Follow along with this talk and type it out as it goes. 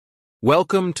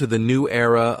Welcome to the new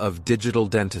era of digital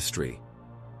dentistry.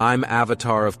 I'm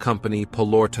avatar of company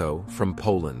Ortho from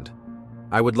Poland.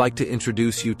 I would like to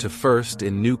introduce you to first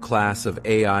in new class of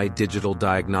AI digital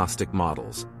diagnostic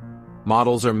models.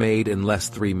 Models are made in less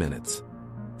 3 minutes.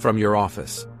 From your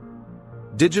office.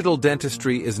 Digital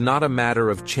dentistry is not a matter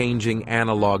of changing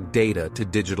analog data to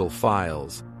digital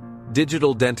files.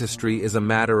 Digital dentistry is a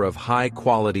matter of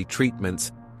high-quality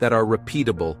treatments that are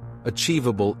repeatable,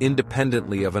 achievable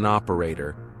independently of an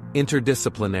operator,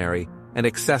 interdisciplinary, and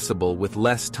accessible with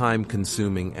less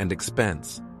time-consuming and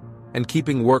expense, and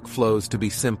keeping workflows to be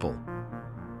simple.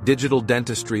 Digital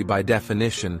dentistry, by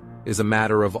definition, is a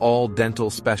matter of all dental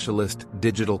specialist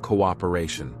digital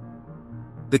cooperation.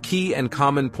 The key and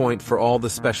common point for all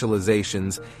the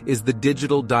specializations is the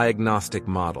digital diagnostic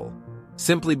model,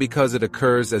 simply because it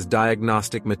occurs as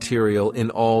diagnostic material in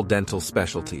all dental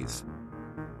specialties.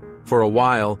 For a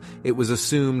while, it was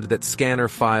assumed that scanner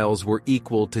files were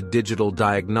equal to digital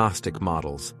diagnostic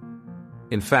models.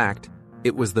 In fact,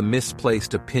 it was the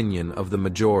misplaced opinion of the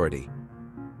majority.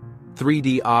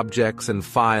 3D objects and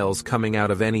files coming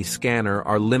out of any scanner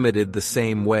are limited the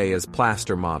same way as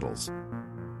plaster models.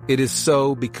 It is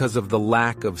so because of the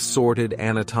lack of sorted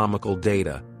anatomical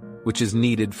data, which is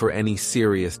needed for any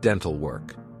serious dental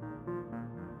work.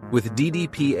 With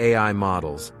DDP AI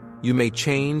models, you may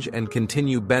change and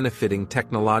continue benefiting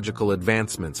technological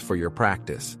advancements for your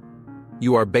practice.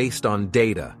 You are based on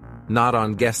data, not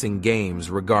on guessing games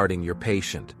regarding your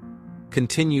patient.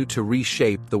 Continue to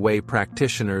reshape the way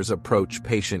practitioners approach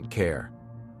patient care.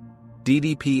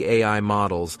 DDP AI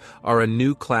models are a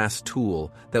new class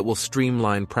tool that will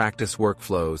streamline practice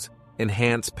workflows,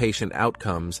 enhance patient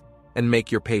outcomes, and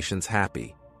make your patients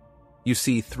happy. You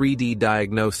see 3D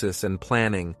diagnosis and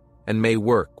planning and may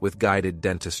work with guided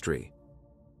dentistry.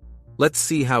 Let's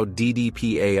see how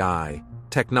DDP AI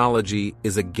technology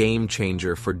is a game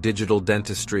changer for digital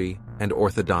dentistry and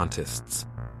orthodontists.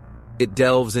 It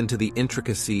delves into the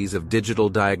intricacies of digital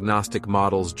diagnostic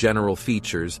models' general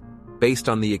features based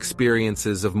on the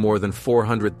experiences of more than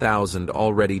 400,000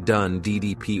 already done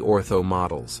DDP-Ortho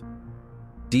models.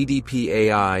 DDP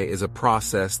AI is a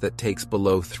process that takes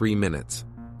below 3 minutes,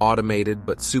 automated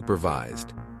but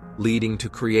supervised, leading to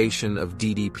creation of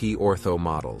DDP-Ortho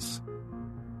models.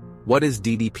 What is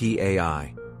DDP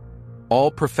AI? All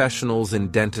professionals in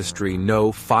dentistry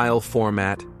know file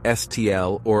format,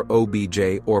 STL or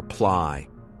OBJ or PLY.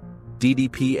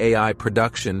 DDP AI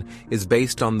production is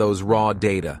based on those raw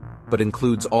data, but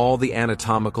includes all the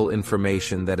anatomical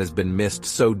information that has been missed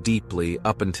so deeply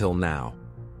up until now.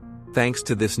 Thanks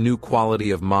to this new quality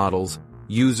of models,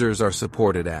 users are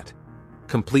supported at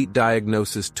complete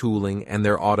diagnosis tooling and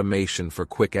their automation for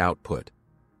quick output,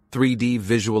 3D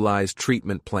visualized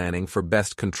treatment planning for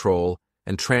best control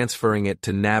and transferring it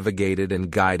to navigated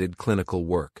and guided clinical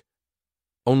work.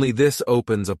 Only this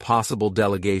opens a possible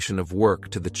delegation of work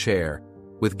to the chair,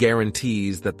 with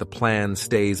guarantees that the plan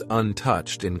stays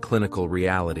untouched in clinical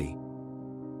reality.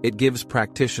 It gives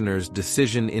practitioners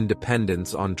decision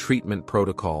independence on treatment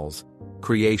protocols,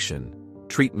 creation,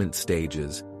 treatment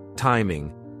stages,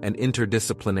 timing, and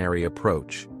interdisciplinary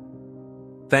approach.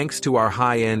 Thanks to our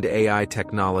high-end AI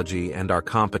technology and our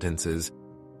competences,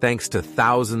 thanks to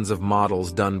thousands of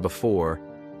models done before,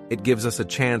 it gives us a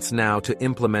chance now to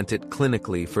implement it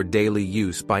clinically for daily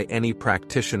use by any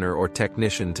practitioner or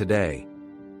technician today.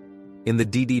 In the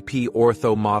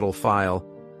DDP-Ortho model file,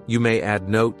 you may add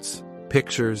notes,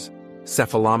 pictures,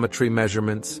 cephalometry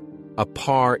measurements, a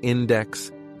PAR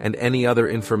index, and any other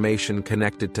information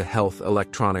connected to health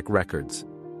electronic records.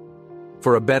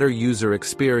 For a better user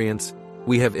experience,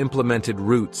 we have implemented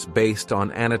routes based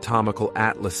on anatomical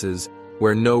atlases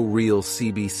where no real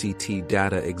CBCT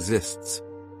data exists.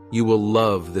 You will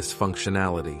love this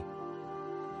functionality.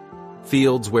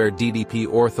 Fields where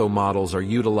DDP-Ortho models are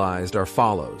utilized are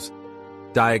follows: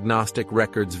 diagnostic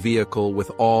records vehicle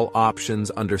with all options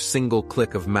under single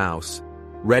click of mouse,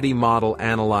 ready model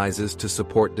analyzes to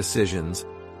support decisions,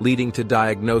 leading to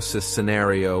diagnosis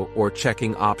scenario or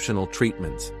checking optional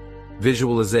treatments,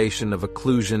 visualization of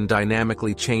occlusion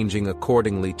dynamically changing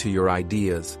accordingly to your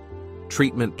ideas,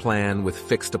 treatment plan with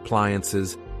fixed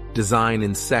appliances, design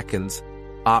in seconds,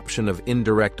 option of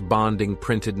indirect bonding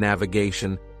printed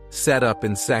navigation, setup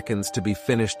in seconds to be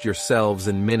finished yourselves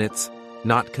in minutes,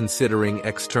 not considering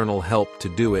external help to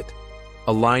do it,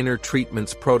 aligner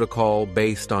treatments protocol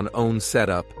based on own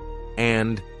setup,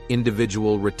 and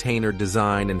individual retainer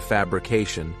design and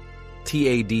fabrication,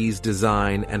 TAD's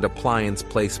design and appliance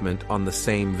placement on the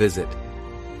same visit,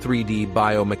 3D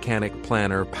biomechanic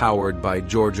planner powered by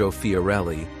Giorgio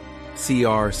Fiorelli,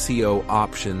 CRCO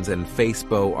options and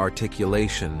Facebow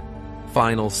articulation,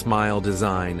 final smile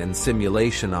design and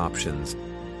simulation options,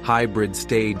 hybrid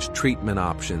stage treatment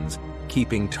options,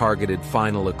 keeping targeted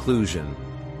final occlusion,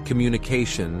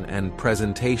 communication and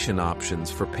presentation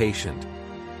options for patient.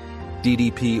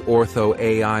 DDP-Ortho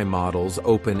AI models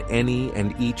open any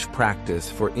and each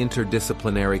practice for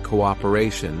interdisciplinary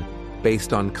cooperation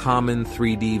based on common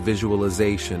 3D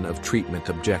visualization of treatment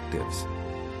objectives.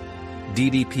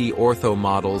 DDP-Ortho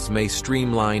models may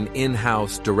streamline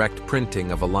in-house direct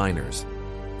printing of aligners.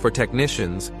 For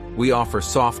technicians, we offer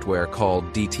software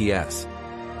called DTS.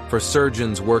 For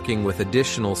surgeons working with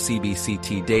additional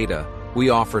CBCT data, we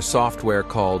offer software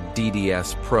called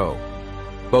DDS Pro.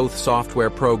 Both software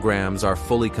programs are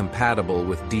fully compatible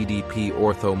with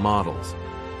DDP-Ortho models.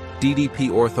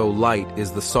 DDP-Ortho Lite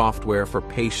is the software for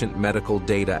patient medical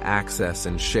data access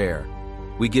and share.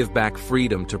 We give back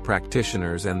freedom to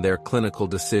practitioners and their clinical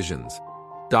decisions.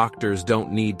 Doctors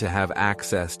don't need to have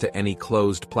access to any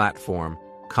closed platform,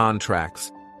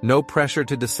 contracts, no pressure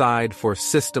to decide for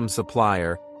system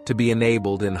supplier to be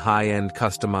enabled in high-end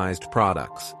customized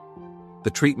products.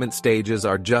 The treatment stages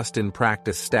are just in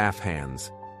practice staff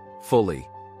hands, fully,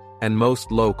 and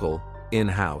most local,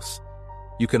 in-house.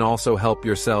 You can also help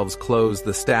yourselves close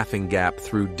the staffing gap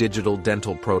through digital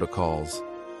dental protocols,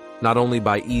 not only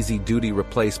by easy duty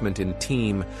replacement in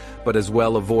team, but as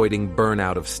well avoiding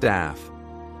burnout of staff.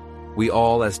 We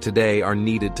all, as today, are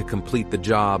needed to complete the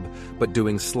job, but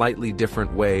doing slightly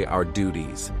different way our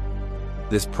duties.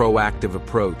 This proactive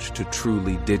approach to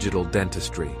truly digital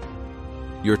dentistry.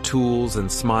 Your tools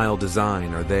and smile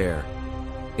design are there.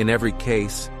 In every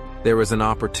case, there is an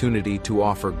opportunity to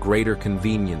offer greater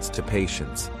convenience to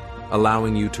patients,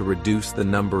 allowing you to reduce the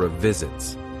number of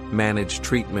visits, manage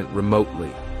treatment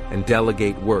remotely, and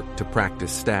delegate work to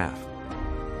practice staff.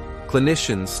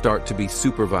 Clinicians start to be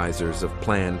supervisors of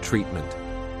planned treatment,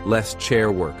 less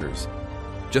chair workers.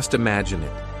 Just imagine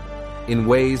it, in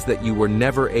ways that you were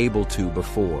never able to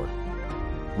before.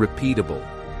 Repeatable,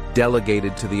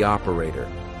 delegated to the operator.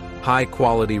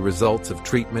 High-quality results of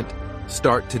treatment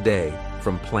start today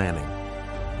from planning.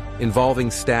 Involving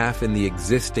staff in the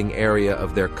existing area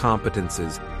of their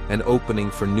competences and opening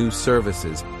for new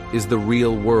services is the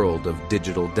real world of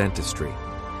digital dentistry.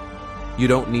 You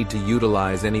don't need to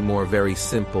utilize any more very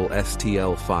simple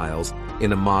STL files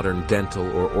in a modern dental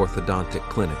or orthodontic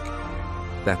clinic.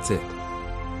 That's it.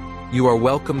 You are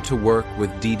welcome to work with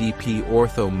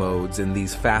DDP-Ortho modes in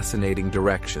these fascinating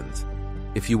directions.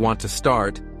 If you want to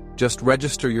start, just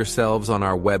register yourselves on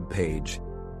our webpage.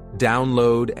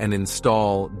 Download and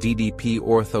install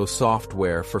DDP-Ortho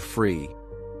software for free.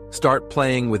 Start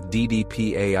playing with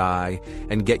DDP AI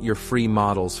and get your free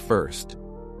models first.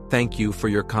 Thank you for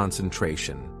your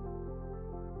concentration.